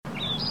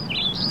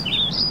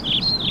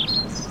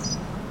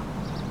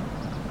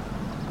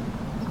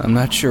I'm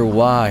not sure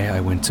why I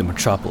went to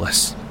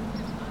Metropolis.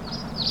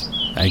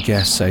 I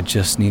guess I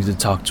just needed to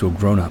talk to a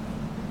grown-up.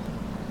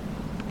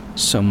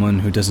 Someone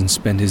who doesn't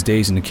spend his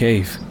days in a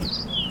cave.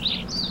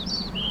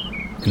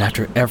 And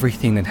after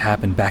everything that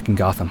happened back in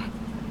Gotham,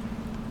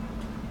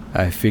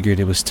 I figured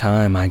it was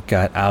time I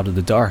got out of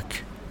the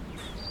dark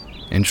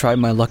and tried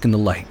my luck in the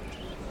light.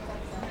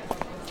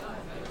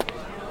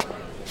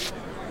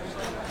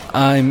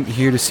 I'm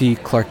here to see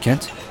Clark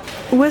Kent.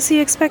 Was he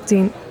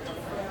expecting?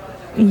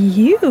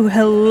 You?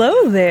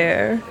 Hello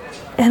there.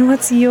 And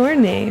what's your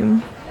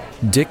name?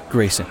 Dick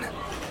Grayson.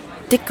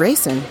 Dick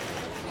Grayson?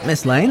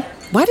 Miss Lane?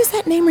 Why does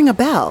that name ring a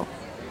bell?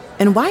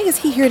 And why is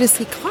he here to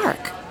see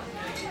Clark?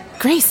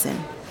 Grayson.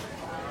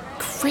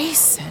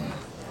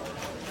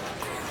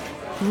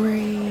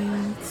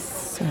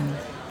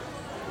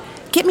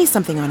 Get me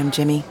something on him,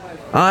 Jimmy.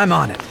 I'm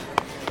on it.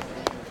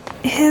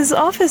 His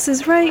office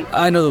is right...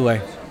 I know the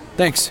way.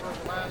 Thanks.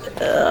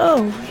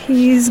 Oh,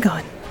 he's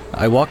gone.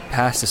 I walked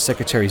past the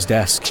secretary's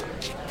desk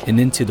and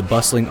into the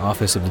bustling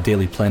office of the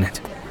Daily Planet.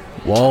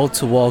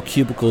 Wall-to-wall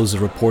cubicles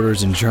of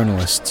reporters and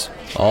journalists,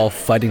 all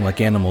fighting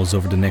like animals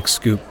over the next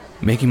scoop,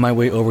 making my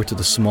way over to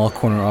the small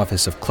corner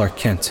office of Clark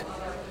Kent,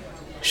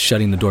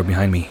 shutting the door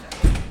behind me.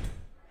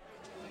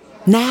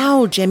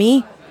 Now,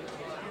 Jimmy.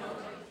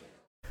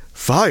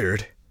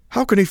 Fired?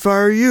 How can he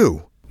fire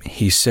you?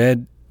 He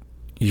said,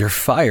 "You're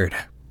fired."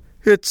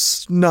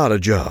 It's not a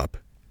job.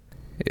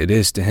 It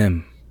is to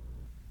him.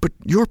 But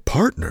you're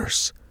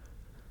partners.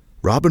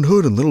 Robin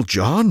Hood and Little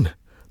John,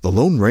 the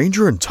Lone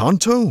Ranger and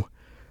Tonto,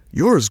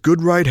 you're his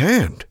good right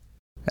hand.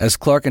 As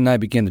Clark and I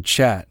began to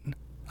chat,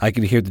 I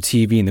could hear the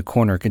TV in the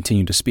corner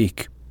continue to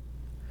speak.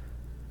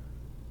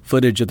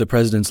 Footage of the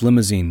president's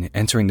limousine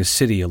entering the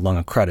city along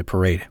a crowded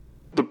parade.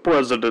 The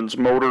president's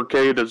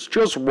motorcade has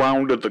just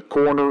rounded the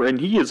corner and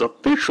he is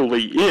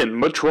officially in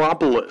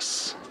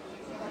Metropolis.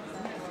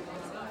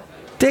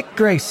 Dick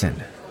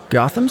Grayson,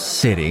 Gotham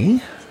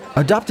City,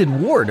 adopted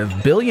ward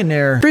of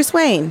billionaire... Bruce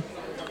Wayne.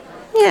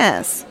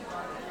 Yes.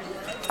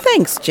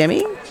 Thanks,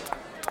 Jimmy.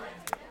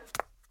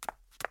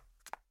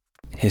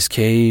 His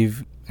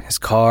cave, his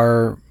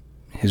car,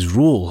 his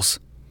rules.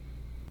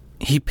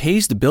 He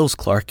pays the bills,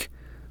 Clark.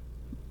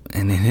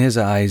 And in his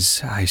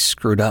eyes, I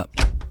screwed up.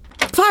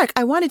 Clark,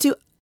 I wanted to...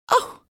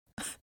 Oh,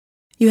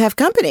 you have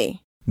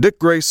company. Dick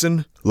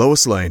Grayson,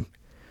 Lois Lane.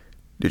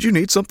 Did you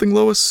need something,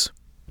 Lois?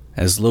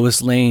 As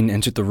Lois Lane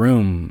entered the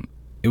room,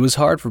 it was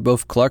hard for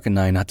both Clark and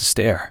I not to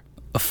stare.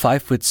 A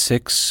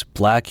 5'6",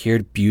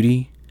 black-haired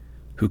beauty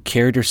who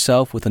carried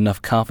herself with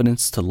enough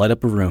confidence to light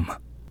up a room.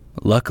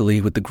 Luckily,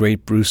 with the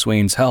great Bruce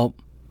Wayne's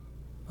help,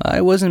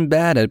 I wasn't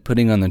bad at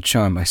putting on the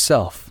charm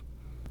myself.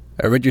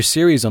 I read your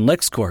series on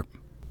LexCorp.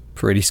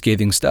 Pretty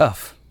scathing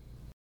stuff.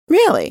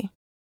 Really?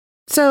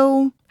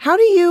 So, how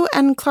do you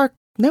and Clark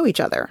know each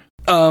other?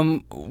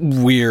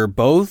 We're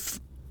both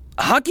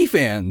hockey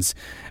fans.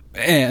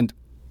 And...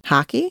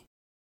 Hockey?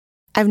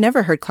 I've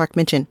never heard Clark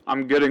mention...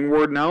 I'm getting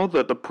word now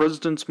that the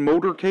president's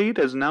motorcade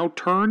has now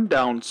turned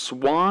down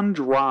Swan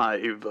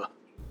Drive.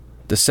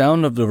 The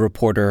sound of the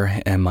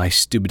reporter and my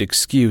stupid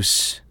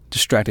excuse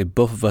distracted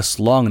both of us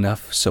long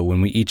enough so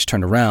when we each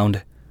turned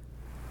around,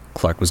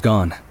 Clark was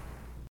gone.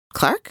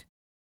 Clark?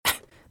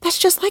 That's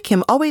just like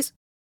him, always...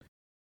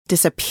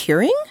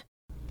 disappearing?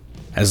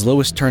 As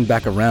Lois turned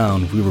back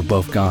around, we were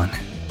both gone.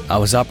 I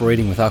was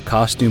operating without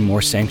costume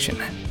or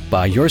sanction.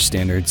 By your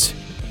standards,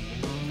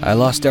 I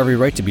lost every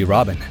right to be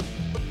Robin,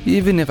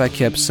 even if I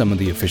kept some of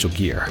the official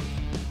gear.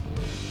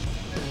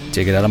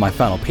 Take it out of my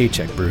final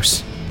paycheck,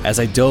 Bruce. As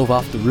I dove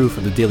off the roof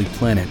of the Daily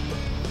Planet,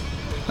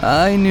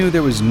 I knew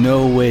there was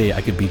no way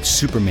I could beat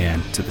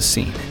Superman to the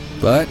scene.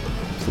 But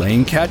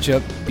playing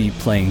catch-up beat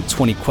playing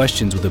 20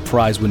 questions with a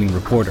prize-winning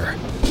reporter.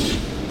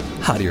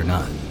 Hottie or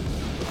not.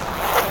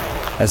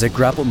 As I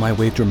grappled my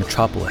way through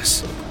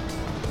Metropolis,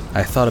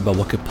 I thought about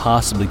what could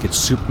possibly get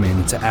Superman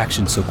into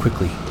action so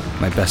quickly.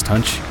 My best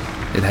hunch?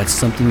 It had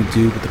something to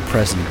do with the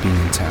president being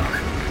in town.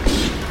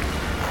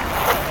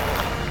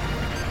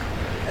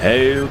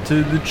 Hail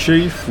to the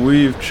chief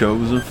we've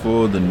chosen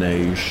for the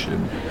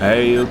nation.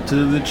 Hail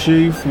to the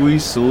chief, we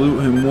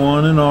salute him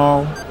one and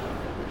all.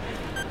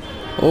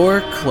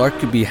 Or Clark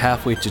could be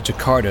halfway to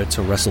Jakarta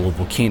to wrestle a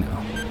volcano.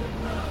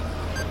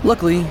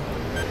 Luckily,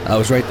 I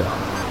was right though.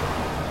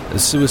 A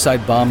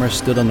suicide bomber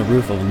stood on the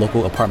roof of a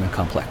local apartment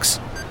complex,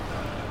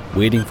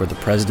 waiting for the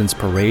president's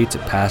parade to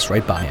pass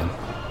right by him.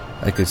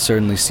 I could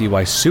certainly see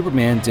why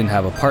Superman didn't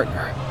have a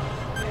partner.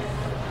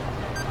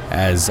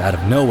 As out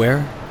of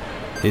nowhere,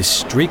 his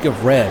streak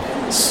of red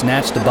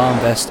snatched the bomb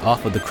vest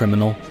off of the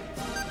criminal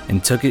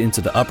and took it into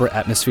the upper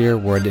atmosphere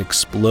where it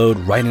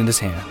exploded right in his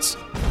hands.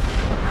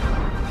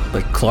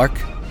 But Clark,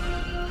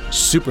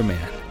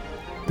 Superman,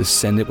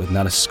 descended with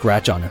not a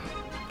scratch on him.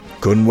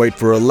 Couldn't wait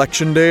for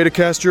Election Day to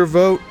cast your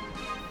vote?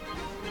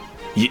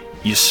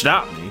 You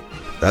stopped me?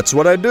 That's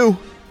what I do.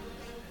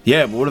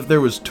 Yeah, but what if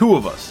there was two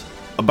of us?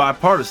 A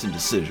bipartisan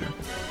decision.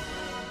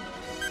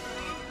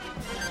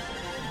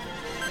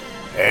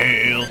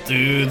 Hail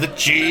to the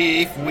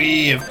chief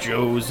we have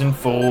chosen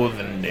for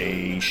the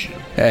nation.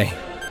 Hey.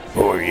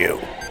 Who are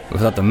you?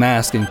 Without the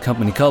mask and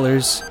company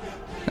colors,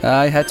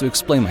 I had to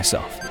explain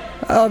myself.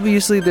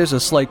 Obviously, there's a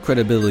slight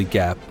credibility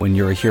gap when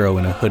you're a hero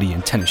in a hoodie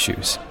and tennis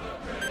shoes.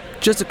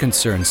 Just a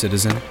concern,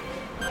 citizen.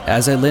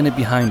 As I landed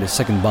behind a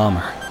second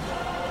bomber,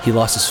 he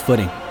lost his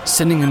footing,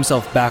 sending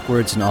himself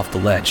backwards and off the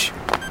ledge.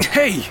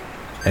 Hey!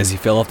 As he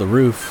fell off the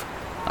roof,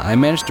 I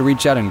managed to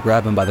reach out and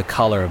grab him by the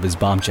collar of his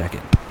bomb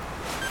jacket.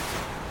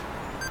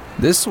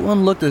 This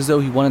one looked as though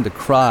he wanted to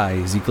cry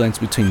as he glanced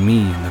between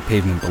me and the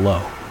pavement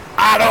below.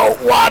 I don't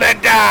want to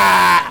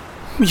die!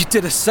 You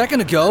did a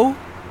second ago!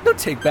 No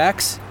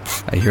takebacks.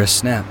 I hear a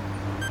snap,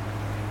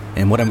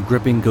 and what I'm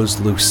gripping goes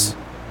loose.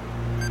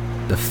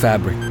 The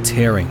fabric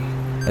tearing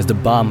as the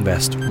bomb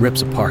vest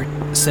rips apart,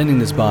 sending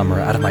this bomber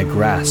out of my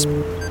grasp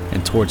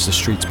and towards the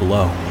streets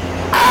below.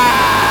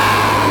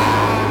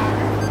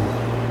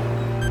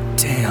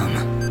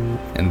 Damn.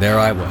 And there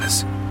I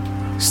was,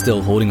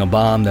 still holding a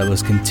bomb that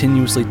was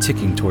continuously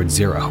ticking towards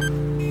zero.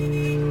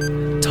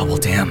 Double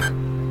damn.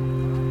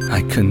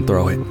 I couldn't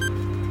throw it.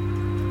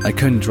 I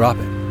couldn't drop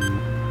it.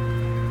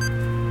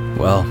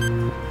 Well,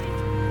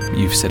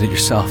 you've said it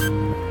yourself.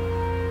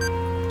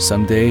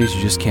 Some days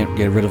you just can't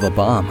get rid of a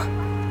bomb.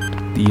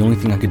 The only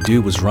thing I could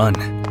do was run,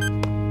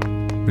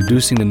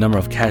 reducing the number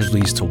of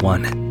casualties to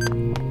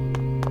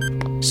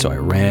 1. So I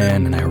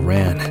ran and I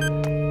ran,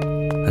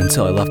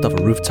 until I left off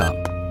a rooftop,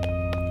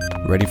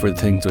 ready for the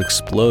thing to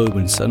explode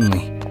when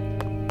suddenly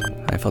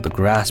I felt a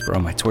grasp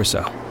around my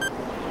torso.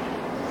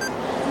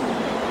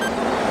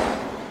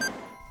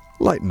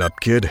 Lighten up,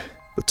 kid.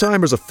 The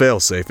timer's a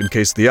failsafe in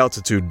case the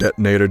altitude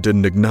detonator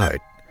didn't ignite.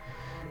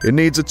 It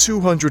needs a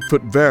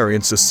 200-foot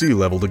variance to sea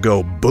level to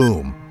go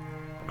boom.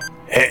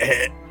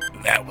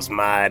 That was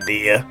my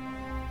idea.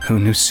 Who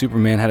knew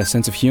Superman had a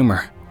sense of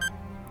humor?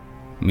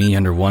 Me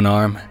under one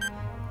arm,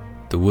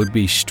 the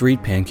would-be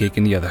street pancake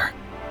in the other.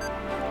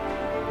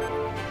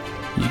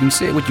 You can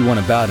say what you want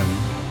about him,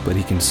 but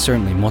he can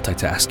certainly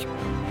multitask.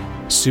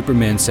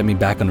 Superman sent me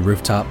back on the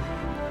rooftop,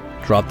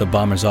 dropped the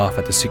bombers off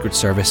at the Secret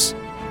Service,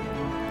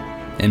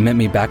 and met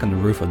me back on the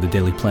roof of the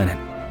Daily Planet.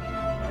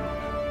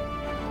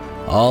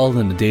 All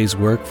in a day's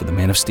work for the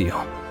Man of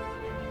Steel.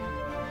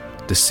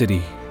 The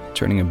city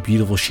turning a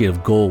beautiful shade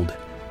of gold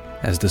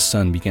as the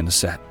sun began to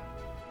set.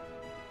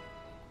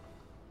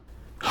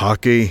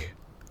 Hockey?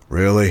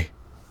 Really?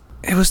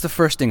 It was the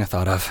first thing I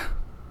thought of.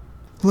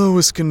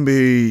 Lois can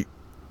be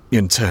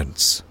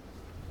intense.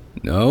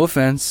 No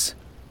offense,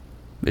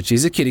 but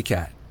she's a kitty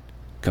cat,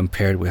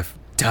 compared with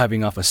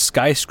diving off a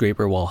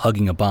skyscraper while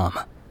hugging a bomb.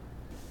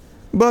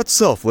 But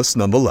selfless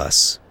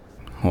nonetheless.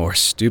 Or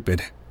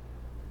stupid.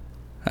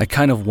 I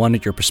kind of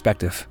wanted your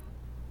perspective.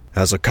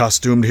 As a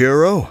costumed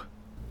hero?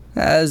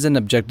 As an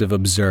objective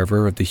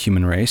observer of the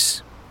human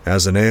race.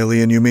 As an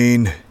alien, you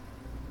mean?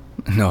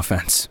 No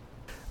offense.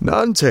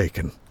 None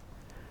taken.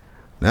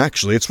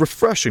 Actually, it's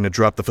refreshing to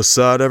drop the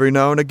facade every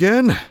now and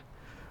again.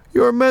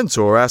 Your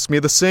mentor asked me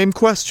the same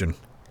question.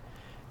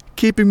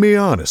 Keeping me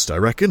honest, I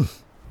reckon.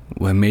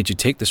 What made you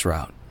take this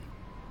route?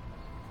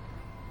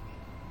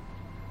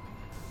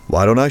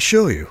 Why don't I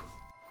show you?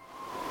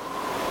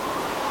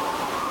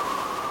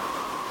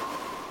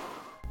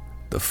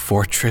 The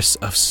Fortress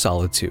of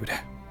Solitude.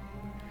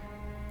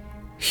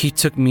 He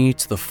took me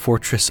to the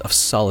Fortress of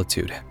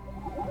Solitude.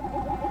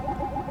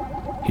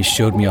 He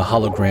showed me a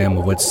hologram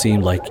of what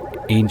seemed like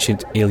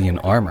ancient alien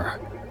armor.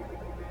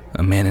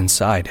 A man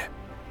inside.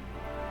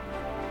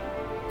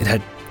 It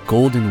had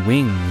golden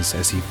wings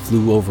as he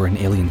flew over an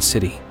alien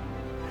city.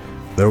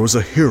 There was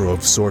a hero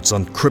of sorts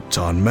on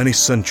Krypton many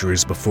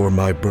centuries before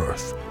my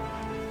birth.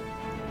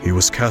 He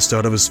was cast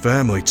out of his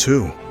family,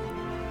 too.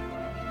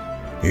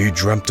 He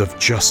dreamt of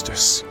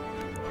justice.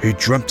 He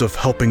dreamt of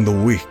helping the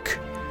weak.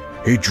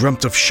 He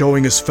dreamt of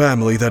showing his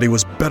family that he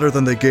was better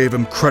than they gave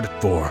him credit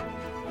for.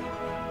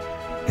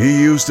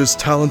 He used his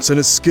talents and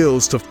his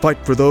skills to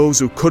fight for those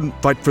who couldn't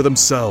fight for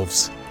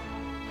themselves.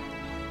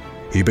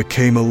 He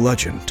became a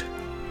legend.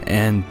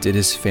 And did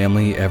his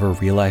family ever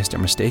realize their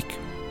mistake?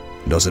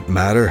 Does it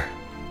matter?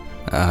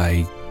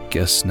 I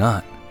guess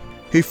not.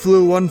 He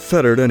flew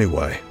unfettered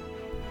anyway.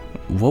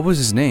 What was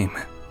his name?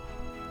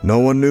 No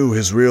one knew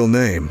his real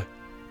name.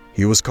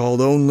 He was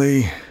called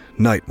only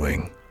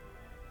Nightwing.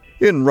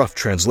 In rough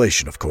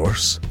translation, of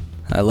course.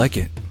 I like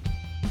it.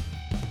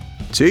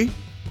 Tea?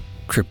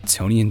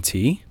 Kryptonian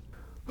tea?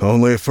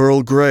 Only if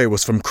Earl Grey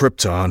was from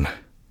Krypton.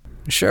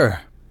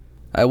 Sure.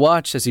 I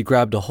watched as he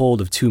grabbed a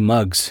hold of 2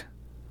 mugs,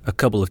 a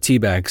couple of tea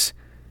bags,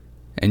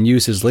 and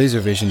used his laser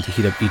vision to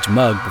heat up each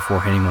mug before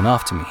handing one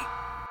off to me.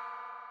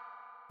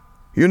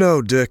 You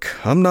know, Dick,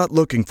 I'm not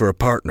looking for a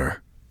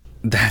partner.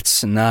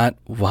 That's not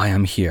why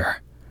I'm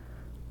here.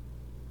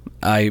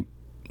 I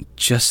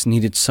just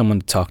needed someone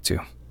to talk to.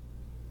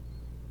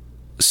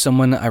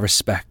 Someone I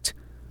respect.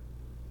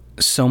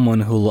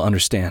 Someone who'll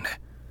understand.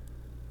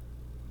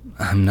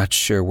 I'm not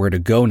sure where to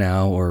go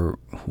now or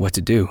what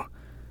to do.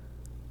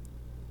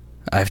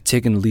 I've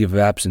taken a leave of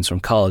absence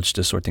from college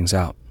to sort things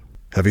out.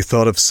 Have you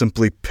thought of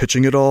simply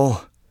pitching it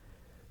all?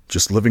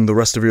 Just living the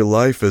rest of your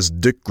life as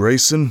Dick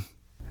Grayson?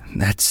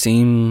 That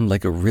seemed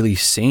like a really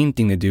sane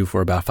thing to do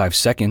for about 5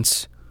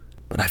 seconds.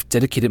 but I've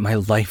dedicated my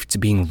life to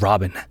being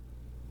Robin.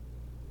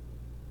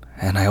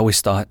 And I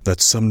always thought that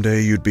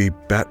someday you'd be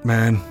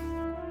Batman?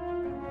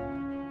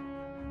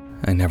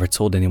 I never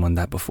told anyone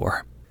that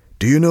before.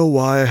 Do you know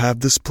why I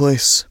have this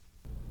place?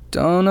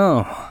 Don't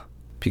know.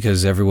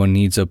 Because everyone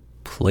needs a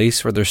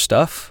place for their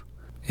stuff?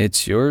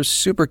 It's your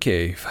super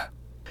cave.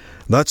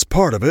 That's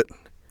part of it.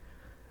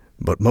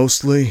 But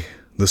mostly,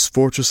 this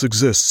fortress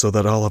exists so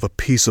that I'll have a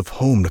piece of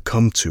home to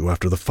come to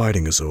after the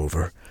fighting is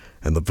over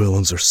and the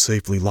villains are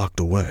safely locked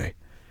away.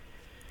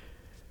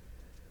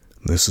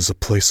 This is a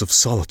place of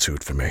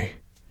solitude for me.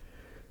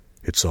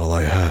 It's all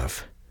I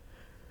have.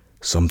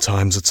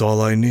 Sometimes it's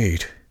all I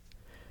need.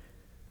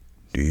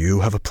 Do you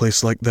have a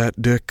place like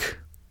that, Dick?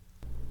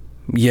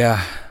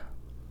 Yeah,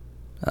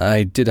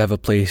 I did have a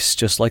place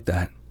just like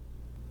that.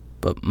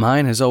 But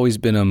mine has always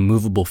been a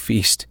movable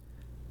feast.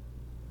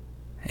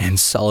 And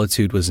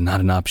solitude was not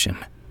an option.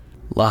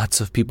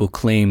 Lots of people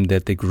claimed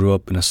that they grew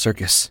up in a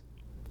circus.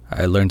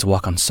 I learned to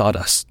walk on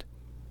sawdust.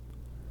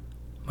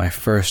 My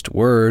first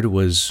word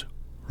was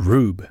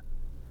rube.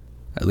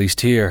 At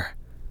least here,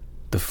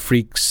 the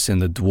freaks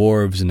and the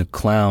dwarves and the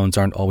clowns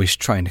aren't always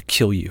trying to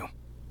kill you.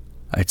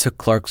 I took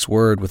Clark's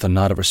word with a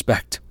nod of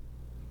respect.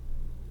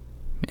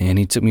 And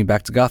he took me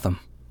back to Gotham.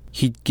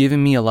 He'd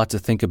given me a lot to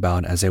think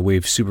about as I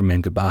waved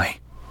Superman goodbye.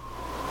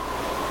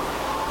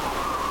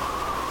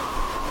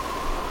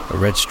 A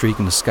red streak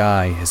in the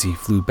sky as he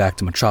flew back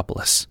to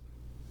Metropolis.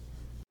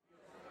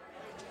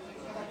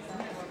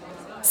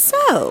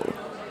 So,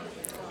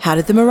 how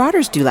did the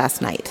Marauders do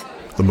last night?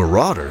 The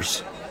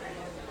Marauders?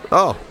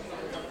 Oh,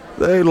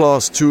 they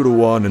lost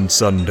 2-1 in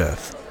sudden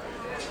death.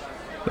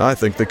 I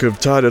think they could have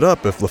tied it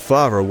up if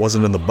LaFavre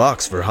wasn't in the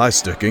box for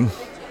high-sticking.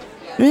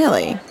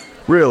 Really?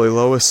 Really,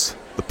 Lois.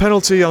 The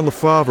penalty on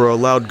LaFavre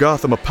allowed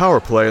Gotham a power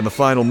play in the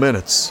final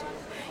minutes.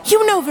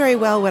 You know very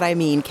well what I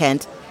mean,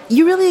 Kent.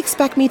 You really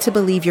expect me to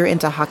believe you're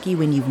into hockey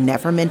when you've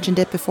never mentioned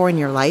it before in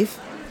your life?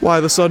 Why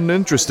the sudden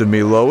interest in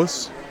me,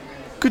 Lois?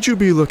 Could you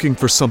be looking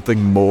for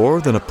something more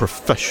than a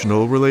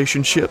professional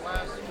relationship?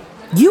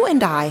 You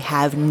and I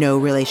have no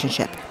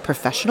relationship,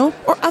 professional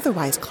or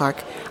otherwise,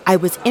 Clark. I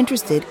was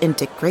interested in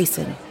Dick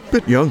Grayson.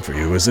 Bit young for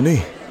you, isn't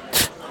he?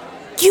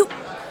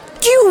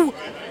 You!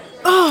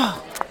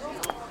 Oh!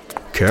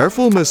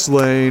 Careful, Miss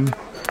Lane.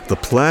 The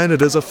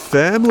Planet is a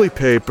family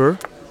paper.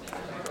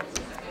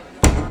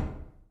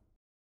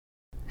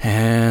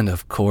 And,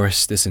 of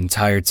course, this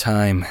entire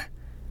time,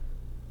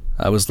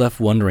 I was left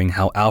wondering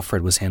how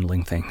Alfred was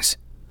handling things,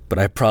 but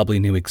I probably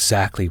knew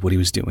exactly what he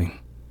was doing.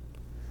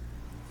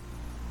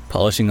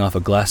 Polishing off a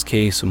glass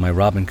case with my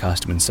Robin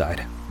costume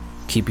inside,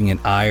 keeping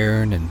it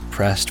ironed and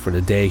pressed for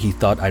the day he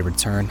thought I'd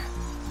return.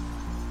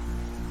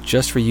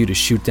 Just for you to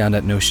shoot down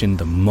that notion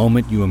the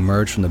moment you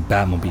emerge from the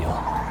Batmobile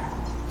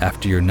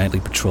after your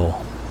nightly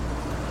patrol.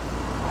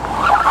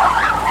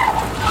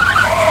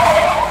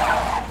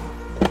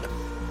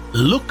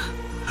 Look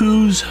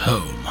who's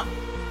home.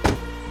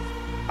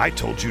 I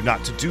told you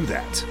not to do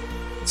that.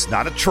 It's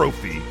not a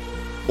trophy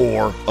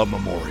or a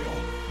memorial.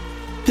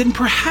 Then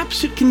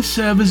perhaps it can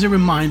serve as a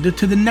reminder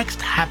to the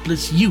next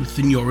hapless youth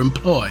in your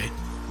employ,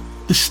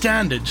 the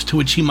standards to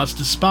which he must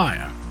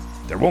aspire.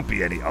 There won't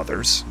be any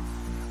others.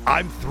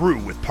 I'm through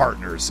with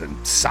partners and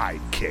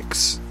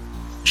sidekicks.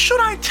 Should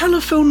I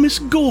telephone Miss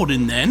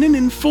Gordon then and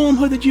inform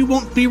her that you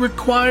won't be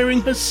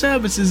requiring her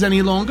services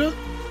any longer?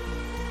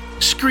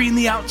 Screen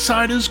the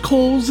outsiders'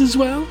 calls as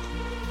well?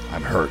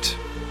 I'm hurt.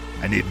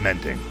 I need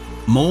mending.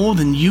 More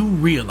than you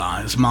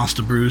realize,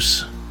 Master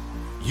Bruce.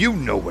 You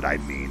know what I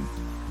mean.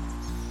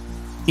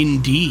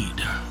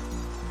 Indeed.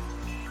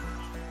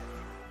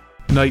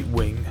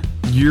 Nightwing,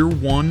 Year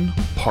 1,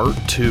 Part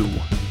 2.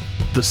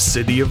 The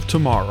City of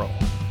Tomorrow.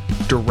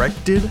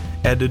 Directed,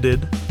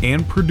 edited,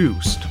 and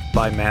produced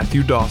by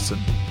Matthew Dawson.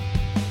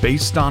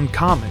 Based on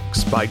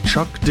comics by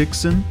Chuck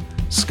Dixon,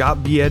 Scott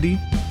Bietti,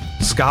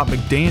 Scott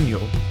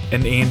McDaniel,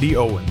 and Andy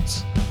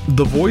Owens.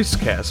 The voice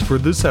cast for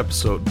this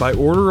episode by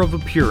order of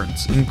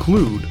appearance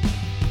include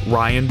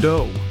Ryan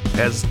Doe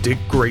as Dick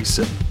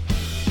Grayson,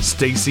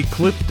 Stacy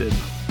Clifton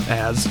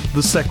as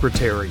the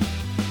Secretary,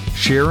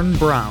 Sharon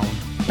Brown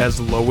as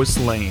Lois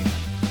Lane,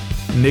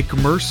 Nick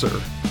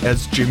Mercer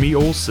as Jimmy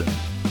Olsen,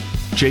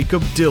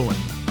 Jacob Dillon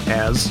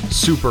as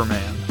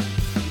Superman,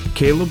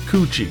 Caleb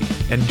Cucci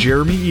and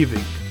Jeremy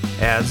Eving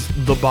as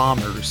the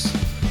Bombers,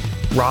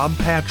 Rob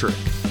Patrick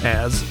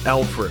as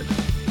Alfred,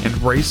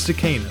 and Ray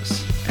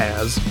Stacanis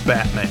as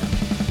Batman.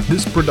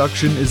 This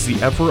production is the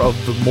effort of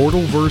the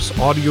Mortalverse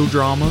Audio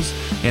Dramas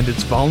and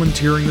its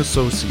volunteering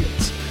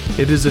associates.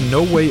 It is in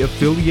no way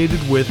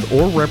affiliated with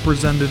or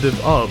representative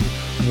of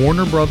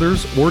Warner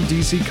Brothers or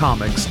DC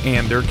Comics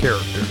and their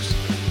characters.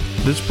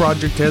 This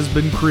project has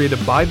been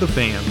created by the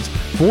fans,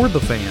 for the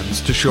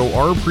fans, to show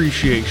our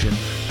appreciation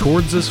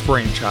towards this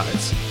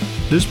franchise.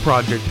 This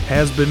project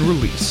has been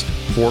released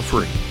for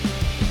free.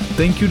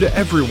 Thank you to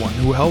everyone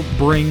who helped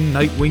bring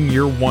Nightwing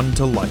Year 1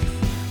 to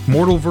life.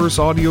 Mortalverse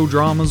Audio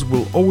Dramas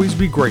will always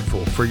be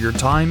grateful for your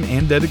time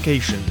and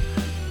dedication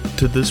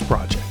to this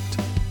project.